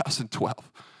 and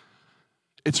 2012.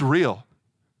 It's real.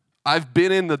 I've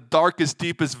been in the darkest,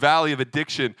 deepest valley of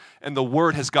addiction, and the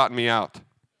Word has gotten me out.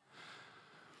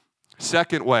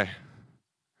 Second way,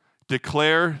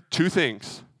 declare two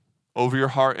things over your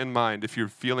heart and mind if you're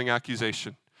feeling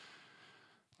accusation.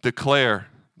 Declare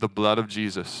the blood of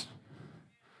Jesus.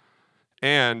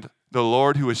 And the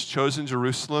Lord who has chosen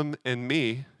Jerusalem and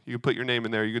me, you can put your name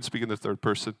in there, you can speak in the third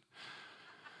person,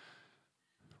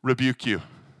 rebuke you.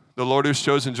 The Lord who's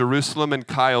chosen Jerusalem and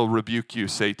Kyle rebuke you,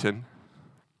 Satan.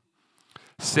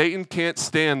 Satan can't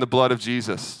stand the blood of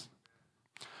Jesus.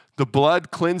 The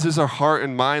blood cleanses our heart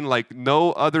and mind like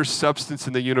no other substance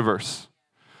in the universe.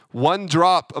 One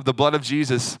drop of the blood of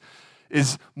Jesus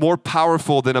is more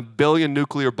powerful than 1 billion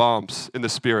nuclear bombs in the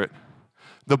spirit.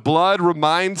 The blood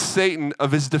reminds Satan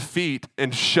of his defeat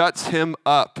and shuts him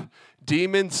up.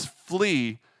 Demons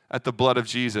flee at the blood of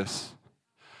Jesus.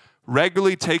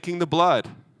 Regularly taking the blood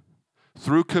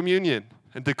through communion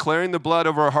and declaring the blood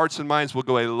over our hearts and minds will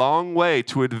go a long way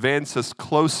to advance us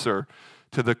closer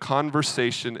to the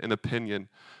conversation and opinion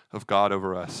of God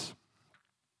over us.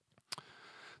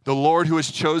 The Lord who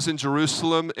has chosen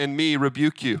Jerusalem and me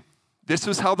rebuke you. This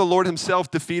was how the Lord himself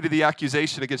defeated the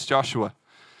accusation against Joshua.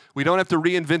 We don't have to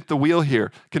reinvent the wheel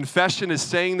here. Confession is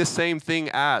saying the same thing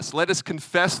as. Let us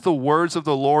confess the words of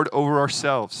the Lord over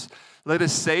ourselves. Let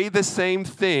us say the same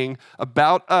thing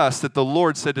about us that the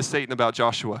Lord said to Satan about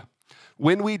Joshua.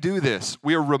 When we do this,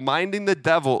 we are reminding the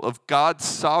devil of God's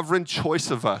sovereign choice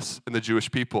of us and the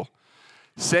Jewish people.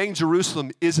 Saying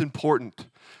Jerusalem is important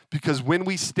because when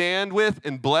we stand with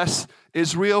and bless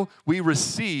Israel, we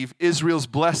receive Israel's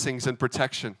blessings and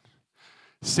protection.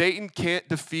 Satan can't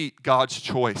defeat God's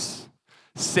choice.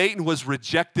 Satan was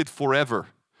rejected forever,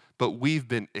 but we've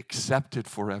been accepted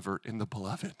forever in the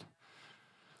beloved.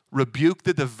 Rebuke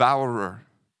the devourer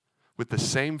with the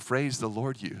same phrase the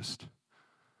Lord used.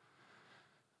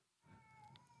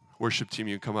 Worship team,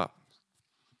 you can come up.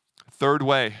 Third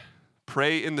way,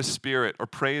 pray in the Spirit or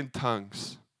pray in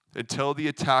tongues until the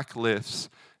attack lifts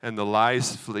and the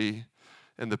lies flee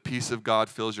and the peace of God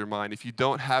fills your mind. If you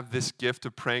don't have this gift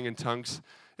of praying in tongues,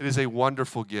 it is a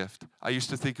wonderful gift. I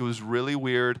used to think it was really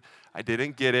weird. I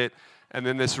didn't get it. And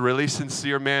then this really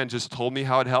sincere man just told me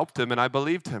how it helped him, and I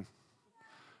believed him.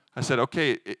 I said,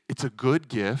 okay, it's a good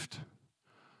gift.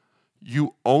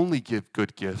 You only give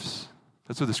good gifts.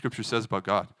 That's what the scripture says about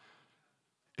God.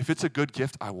 If it's a good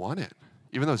gift, I want it.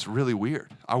 Even though it's really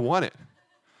weird, I want it.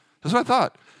 That's what I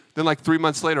thought. Then like 3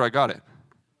 months later, I got it.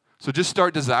 So just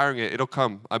start desiring it. It'll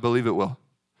come. I believe it will.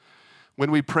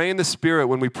 When we pray in the Spirit,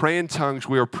 when we pray in tongues,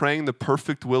 we are praying the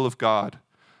perfect will of God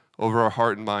over our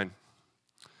heart and mind.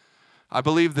 I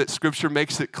believe that Scripture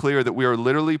makes it clear that we are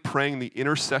literally praying the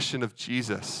intercession of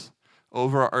Jesus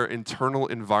over our internal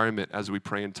environment as we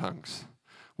pray in tongues.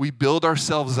 We build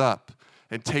ourselves up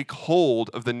and take hold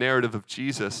of the narrative of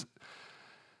Jesus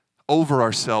over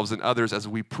ourselves and others as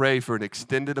we pray for an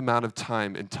extended amount of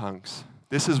time in tongues.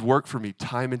 This has worked for me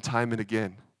time and time and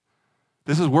again.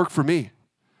 This has worked for me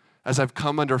as I've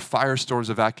come under firestorms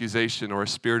of accusation or a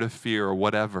spirit of fear or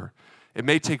whatever. It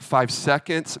may take 5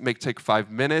 seconds, it may take 5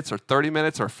 minutes or 30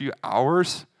 minutes or a few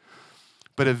hours,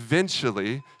 but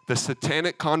eventually the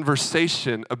satanic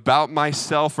conversation about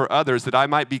myself or others that I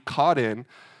might be caught in,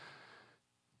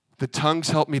 the tongues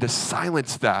help me to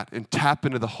silence that and tap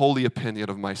into the holy opinion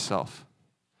of myself.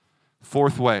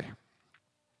 Fourth way,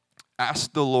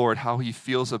 ask the Lord how he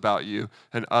feels about you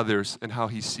and others and how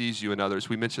he sees you and others.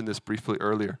 We mentioned this briefly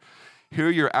earlier. Here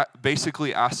you're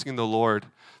basically asking the Lord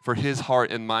for his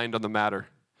heart and mind on the matter.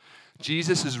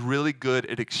 Jesus is really good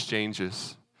at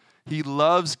exchanges. He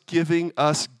loves giving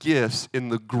us gifts in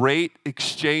the great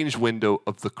exchange window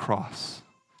of the cross.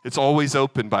 It's always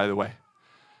open, by the way.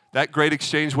 That great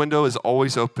exchange window is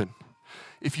always open.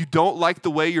 If you don't like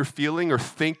the way you're feeling or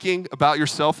thinking about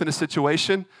yourself in a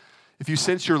situation, if you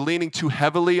sense you're leaning too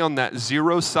heavily on that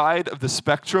 0 side of the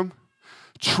spectrum,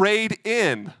 trade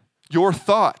in your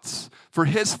thoughts for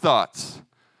his thoughts.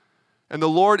 And the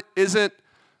Lord isn't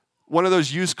one of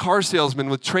those used car salesmen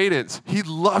with trade-ins. He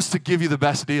loves to give you the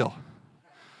best deal.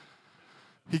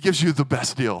 He gives you the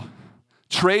best deal.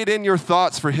 Trade in your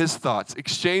thoughts for his thoughts.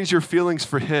 Exchange your feelings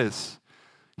for his.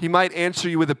 He might answer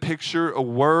you with a picture, a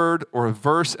word, or a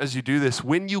verse as you do this.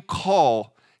 When you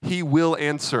call, he will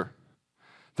answer.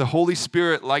 The Holy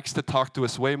Spirit likes to talk to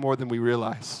us way more than we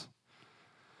realize.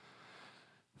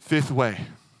 5th way,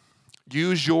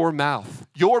 use your mouth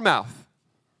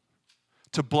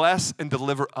to bless and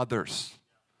deliver others.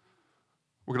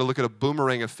 We're going to look at a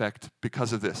boomerang effect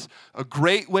because of this. A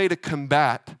great way to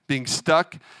combat being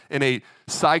stuck in a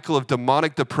cycle of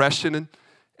demonic depression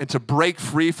and to break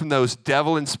free from those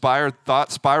devil-inspired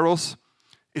thought spirals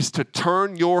is to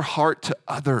turn your heart to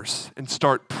others and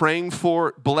start praying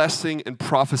for, blessing, and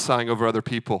prophesying over other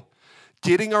people.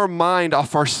 Getting our mind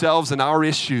off ourselves and our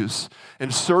issues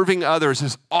and serving others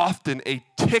is often a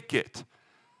ticket,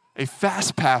 a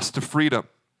fast pass to freedom.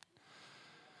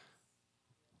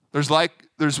 There's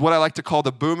what I like to call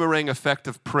the boomerang effect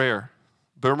of prayer.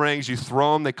 Boomerangs, you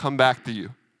throw them, they come back to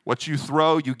you. What you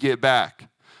throw, you get back.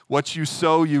 What you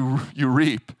sow, you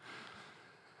reap.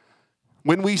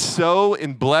 When we sow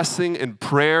in blessing and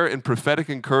prayer and prophetic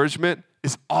encouragement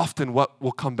is often what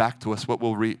will come back to us, what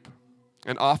we'll reap.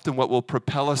 And often what will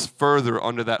propel us further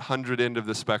onto that 100 end of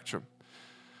the spectrum.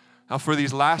 Now for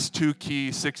these last 2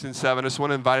 keys, 6 and 7, I just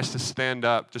want to invite us to stand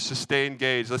up, just to stay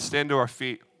engaged. Let's stand to our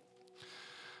feet.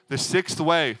 The 6th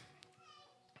way,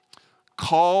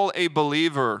 call a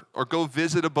believer or go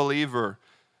visit a believer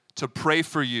to pray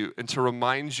for you and to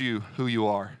remind you who you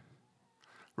are.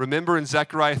 Remember in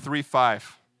Zechariah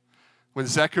 3:5, when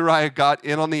Zechariah got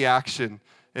in on the action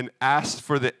and asked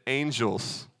for the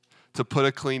angels to put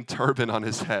a clean turban on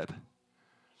his head.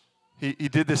 He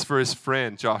did this for his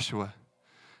friend, Joshua.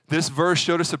 This verse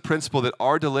showed us a principle that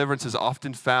our deliverance is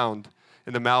often found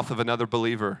in the mouth of another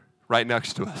believer right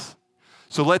next to us.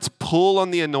 So let's pull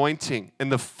on the anointing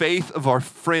and the faith of our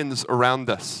friends around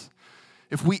us.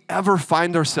 If we ever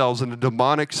find ourselves in a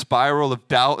demonic spiral of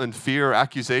doubt and fear or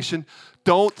accusation,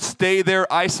 don't stay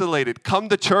there isolated. Come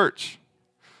to church.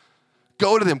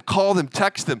 Go to them, call them,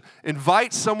 text them.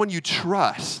 Invite someone you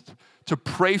trust to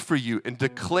pray for you and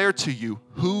declare to you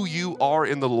who you are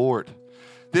in the Lord.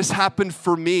 This happened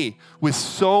for me with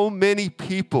so many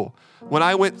people. When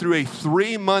I went through a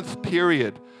 3-month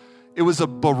period, it was a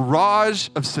barrage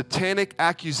of satanic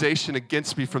accusation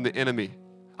against me from the enemy.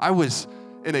 I was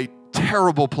in a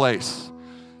terrible place.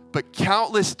 But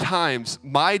countless times,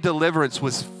 my deliverance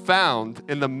was found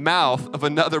in the mouth of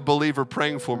another believer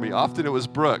praying for me. Often it was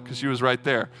Brooke, because she was right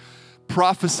there,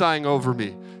 prophesying over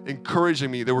me,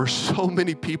 encouraging me. There were so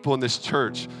many people in this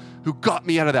church who got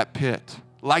me out of that pit,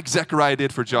 like Zechariah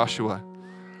did for Joshua.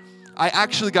 I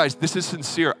actually, guys, this is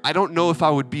sincere. I don't know if I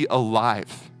would be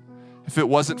alive if it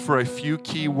wasn't for a few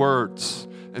key words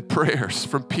and prayers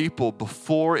from people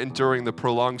before and during the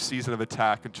prolonged season of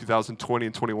attack in 2020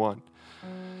 and 21.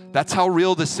 That's how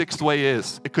real the 6th way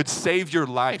is. It could save your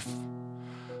life.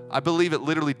 I believe it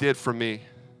literally did for me.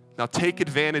 Now take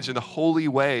advantage in the holy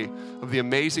way of the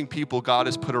amazing people God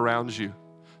has put around you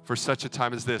for such a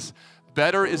time as this.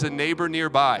 Better is a neighbor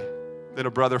nearby than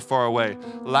a brother far away.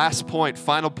 Last point,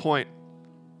 final point.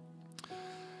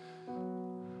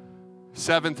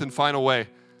 7th and final way.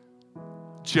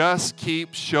 Just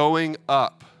keep showing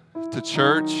up to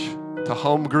church, to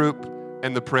home group,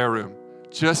 and the prayer room.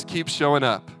 Just keep showing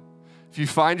up. If you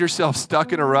find yourself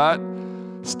stuck in a rut,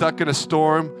 stuck in a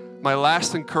storm, my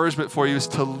last encouragement for you is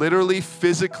to literally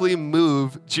physically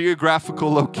move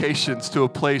geographical locations to a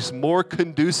place more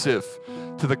conducive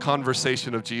to the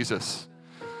conversation of Jesus.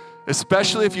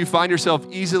 Especially if you find yourself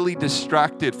easily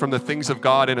distracted from the things of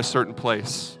God in a certain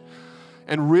place.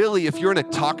 And really, if you're in a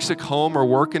toxic home or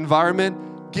work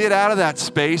environment, get out of that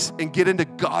space and get into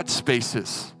God's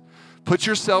spaces. Put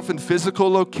yourself in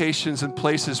physical locations and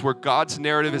places where God's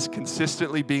narrative is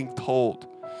consistently being told.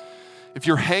 If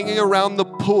you're hanging around the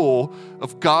pool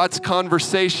of God's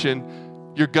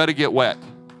conversation, you're going to get wet.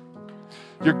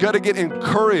 You're going to get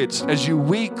encouraged as you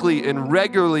weekly and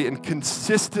regularly and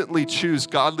consistently choose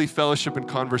godly fellowship and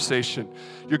conversation.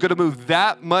 You're going to move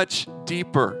that much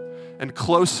deeper and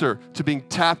closer to being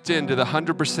tapped into the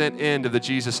 100% end of the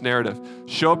Jesus narrative.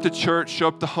 Show up to church, show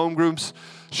up to home groups,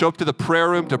 show up to the prayer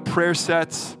room, to prayer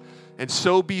sets, and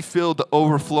so be filled to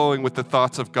overflowing with the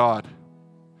thoughts of God,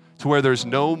 to where there's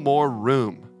no more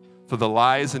room for the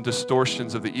lies and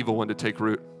distortions of the evil one to take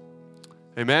root.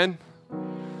 Amen?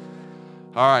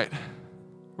 All right.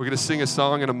 We're going to sing a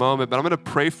song in a moment, but I'm going to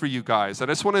pray for you guys. I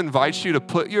just want to invite you to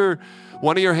put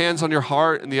one of your hands on your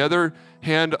heart and the other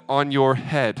hand on your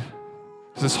head.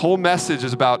 This whole message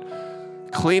is about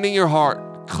cleaning your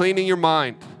heart, cleaning your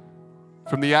mind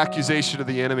from the accusation of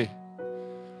the enemy.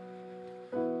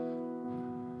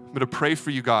 I'm going to pray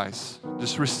for you guys.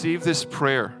 Just receive this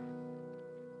prayer.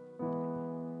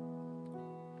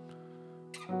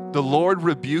 The Lord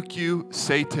rebuke you,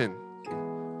 Satan,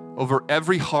 over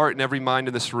every heart and every mind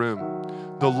in this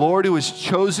room. The Lord who has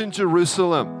chosen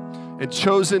Jerusalem and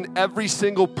chosen every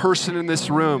single person in this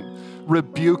room,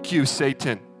 rebuke you,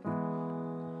 Satan.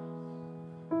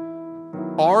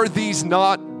 Are these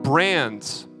not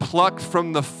brands plucked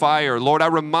from the fire? Lord, I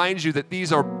remind you that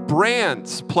these are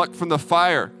brands plucked from the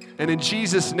fire. And in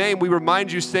Jesus' name, we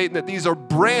remind you, Satan, that these are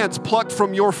brands plucked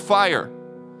from your fire.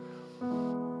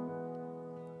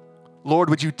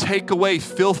 Lord, would you take away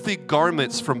filthy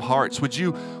garments from hearts? Would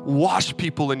you wash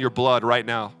people in your blood right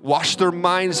now? Wash their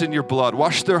minds in your blood.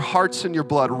 Wash their hearts in your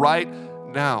blood right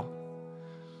now.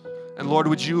 And Lord,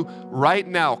 would you right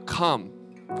now come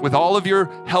with all of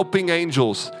your helping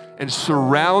angels and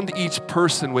surround each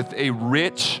person with a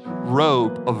rich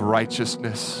robe of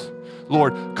righteousness.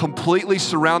 Lord, completely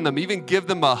surround them, even give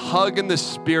them a hug in the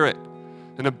Spirit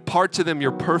and impart to them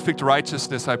your perfect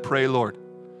righteousness, I pray, Lord.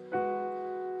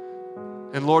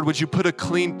 And Lord, would you put a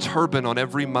clean turban on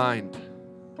every mind?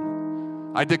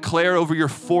 I declare over your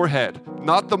forehead,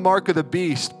 not the mark of the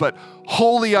beast, but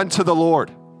holy unto the Lord.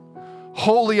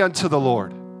 Holy unto the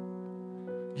Lord.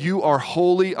 You are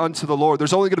holy unto the Lord.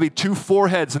 There's only going to be 2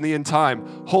 foreheads in the end time.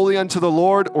 Holy unto the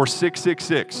Lord or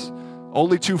 666.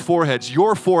 Only 2 foreheads.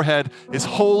 Your forehead is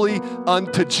holy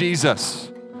unto Jesus.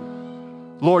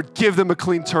 Lord, give them a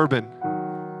clean turban.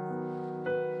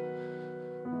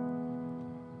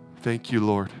 Thank you,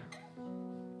 Lord.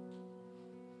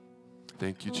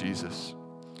 Thank you, Jesus.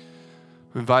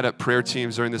 We invite up prayer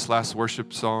teams during this last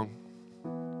worship song.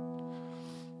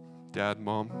 Dad,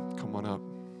 Mom, come on up.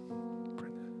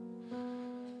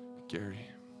 Gary,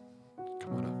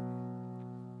 come on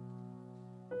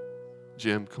up.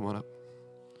 Jim, come on up.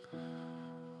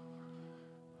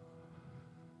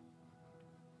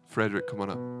 Frederick, come on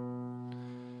up.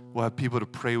 We'll have people to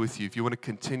pray with you. If you want to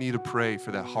continue to pray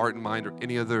for that heart and mind or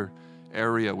any other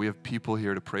area, we have people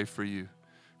here to pray for you.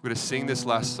 We're going to sing this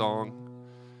last song.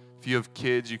 If you have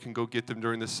kids, you can go get them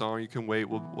during this song. You can wait.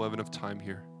 We'll have enough time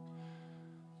here.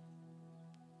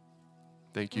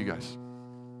 Thank you, guys.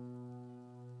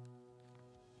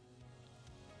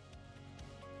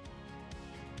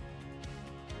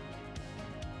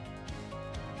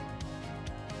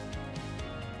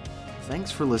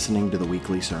 Thanks for listening to the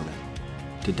weekly sermon.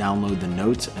 To download the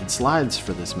notes and slides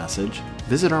for this message,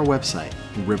 visit our website,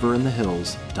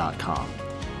 riverinthehills.com.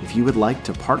 If you would like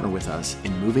to partner with us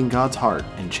in moving God's heart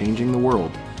and changing the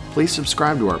world, please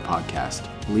subscribe to our podcast,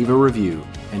 leave a review,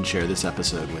 and share this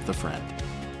episode with a friend.